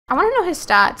I want to know his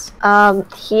stats.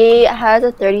 He has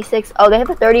a 36. Oh, they have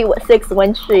a 36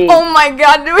 win streak. Oh my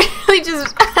god, do we really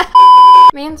just...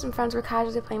 Me and some friends were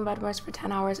casually playing bedwars for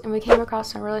 10 hours and we came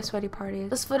across some really sweaty parties.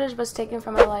 This footage was taken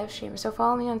from my live stream, so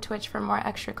follow me on Twitch for more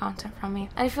extra content from me.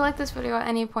 And if you like this video at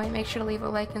any point, make sure to leave a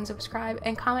like and subscribe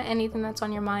and comment anything that's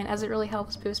on your mind, as it really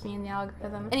helps boost me in the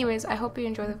algorithm. Anyways, I hope you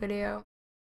enjoy the video.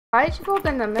 Why did you go up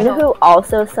in the middle? You know who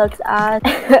also sucks ass?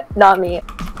 Not me.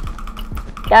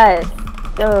 Guys,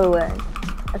 go away.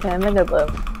 Okay, I'm gonna go blue.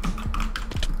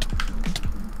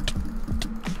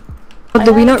 But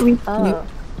do we not read? Oh.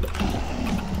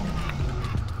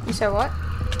 You said what?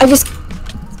 I just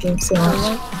game so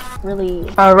much. Really?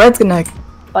 Red's gonna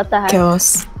What the heck? kill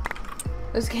us.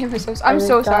 This game is so... I'm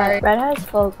so sorry. Red has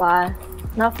full glass.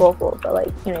 Not full, but like,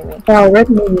 you know what I mean. Oh, red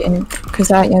maybe in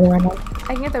because I right now.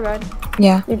 I can get the red.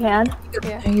 Yeah. You can?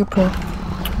 Yeah. You're pro.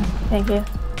 Thank you.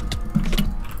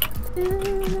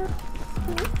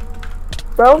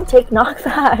 Bro, take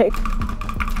knockback.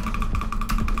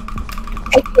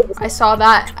 I saw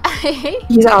that.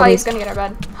 He's out. Oh, he's gonna get our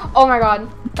bed. Oh my god.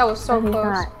 That was so No, close.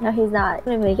 he's not. No, he's not. I'm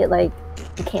gonna make it like,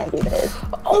 you can't do this.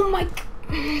 Oh my...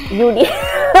 You need.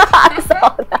 I saw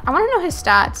that. I want to know his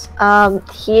stats.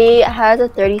 He has a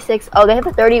 36. Oh, they have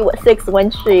a 36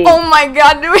 win streak. Oh my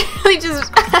god, do we really just...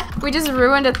 we just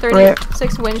ruined a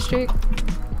 36 win streak.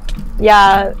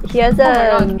 Yeah, he has a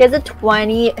God. he has a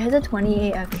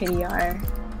 28 FKDR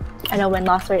and a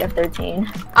win-loss rate of 13.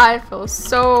 I feel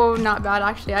so not bad,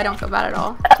 actually. I don't feel bad at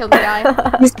all. Killed the guy.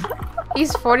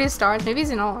 He's 40 stars. Maybe he's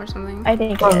an alt or something. I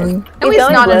think he Probably. is. No, he's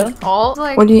going not blue. an alt.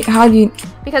 Like, What do you? How do you?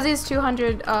 because he's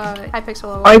 200 hypixel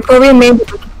level. I probably made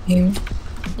the game.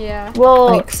 Yeah, Well,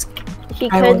 Like, he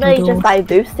I could want like to just do- buy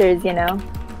boosters, you know.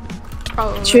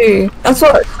 probably. true. That's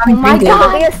what. Oh my did. God.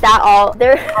 Something a stat alt.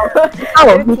 They're Oh,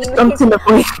 their we just jumped to the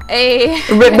point. Hey,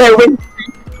 With their win.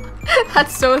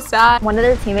 that's so sad. one of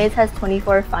their teammates has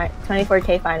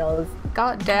 24K finals.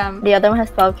 God damn. The other one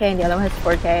has 12K and the other one has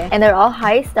 4K, and they're all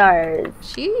high stars.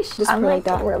 Sheesh. Just I'm like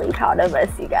like that. really proud of us,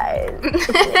 you guys. It's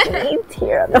making me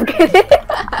tear up. I'm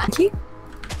kidding.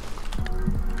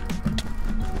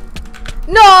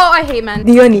 No, I hate men.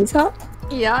 Do you need help?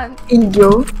 Yeah.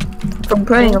 Yo. From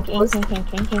playing, of King, course. king, king,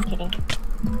 king, king, king.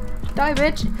 Die,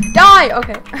 bitch. Die!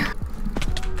 Okay.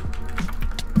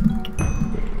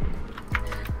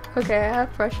 Okay, I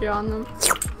have pressure on them.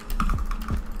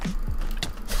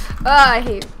 I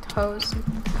hate hoes.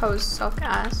 Hoes suck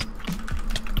ass.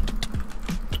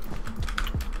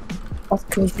 That's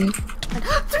crazy.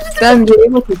 Damn, you're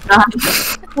able to die.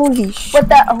 Holy shit. What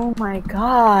the? Oh my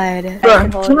god. Bro,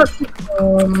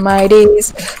 oh my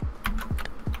days.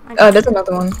 Oh, there's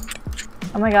another one.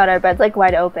 Oh my god, our bed's like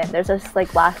wide open. There's just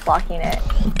like glass blocking it.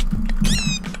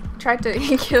 Tried to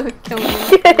kill me.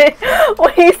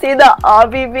 When you see the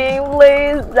obby being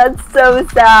blazed, that's so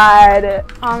sad.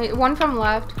 One from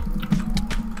left.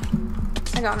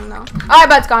 I got him though. Oh, our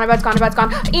bed's gone, our bed's gone, our bed's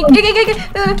gone.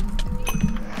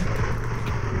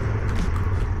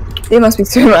 They must be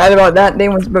so mad about that. They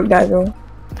must broke that though.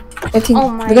 I think Oh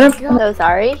my they're gonna. God. I'm so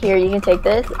sorry. Here, you can take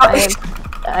this.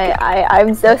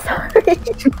 I'm so sorry.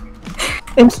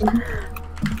 Thank you.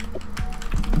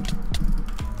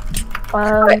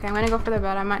 Okay, I'm gonna go for the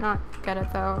bed. I might not get it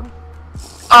though.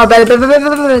 Oh, bad.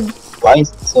 Why is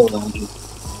it so long?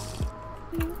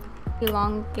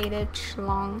 Elongated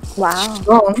schlong. Wow.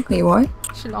 Wrong. Wait, what?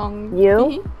 Schlong.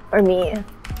 You or me?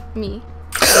 Me.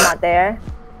 I'm not there.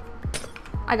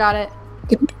 I got it.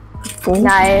 Fool.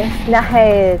 Nice,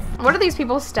 nice. What are these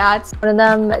people's stats? One of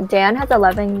them, Dan, has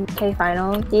 11K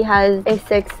finals. He has a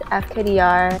 6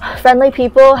 FKDR. Friendly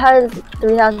People has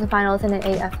 3,000 finals and an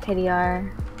 8 FKDR.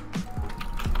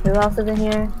 Who else is in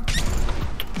here?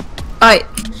 Alright.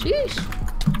 Sheesh.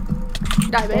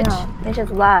 Die, bitch. Damn, they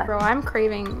just left. Bro, I'm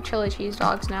craving chili cheese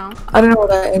dogs now. I don't know what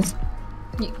that is.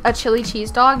 A chili cheese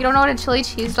dog? You don't know what a chili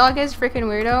cheese dog is? Freaking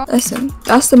weirdo. Listen,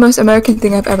 that's the most American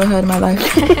thing I've ever heard in my life.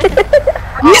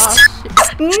 Oh,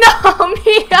 shit. No,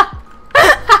 Mia!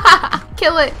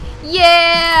 Kill it.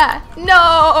 Yeah!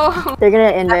 No! They're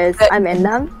gonna invis. I'm in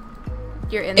them.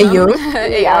 You're in them.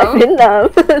 Ayo. Yeah, I'm in them.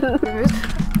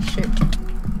 Shit.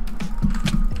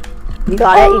 You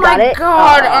got it, you got it. Oh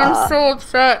my god, I'm so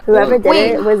upset. Whoever did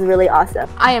Wait, it was really awesome.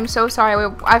 I am so sorry.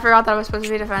 Wait, I forgot that I was supposed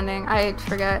to be defending. I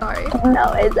forget. Sorry.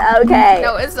 No, it's okay.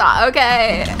 No, it's not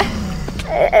okay.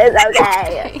 It's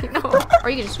okay. No. Or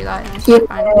you can just do that. And it's Yeah.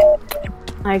 fine.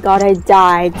 My god, I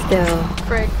died still.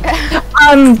 Frick.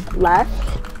 Left?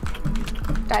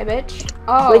 Die, bitch.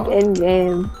 Oh. Like in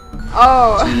game.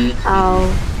 Oh.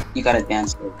 Ow. You gotta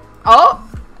dance it. Oh.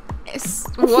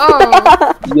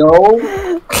 Whoa.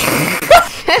 Yo!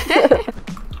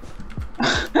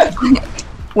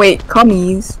 Wait,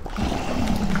 cummies.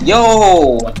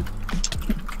 Yo!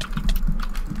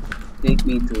 Take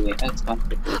me to the Xbox.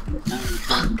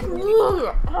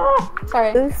 It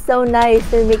Sorry. was so nice.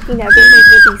 They're making everything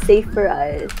really safe for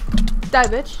us. Die,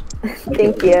 bitch.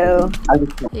 Thank you.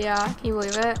 Yeah, can you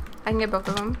believe it? I can get both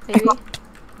of them, maybe.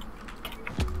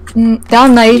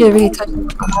 Down night really touched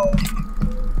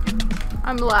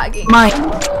I'm lagging. mine.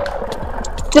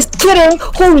 Just kidding!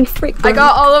 Holy freak! I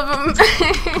got all of them.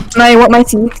 Now I want my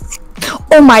seeds.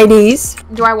 Oh my days!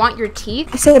 Do I want your teeth?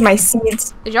 I said my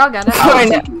seeds. Did y'all get it? I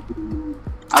know.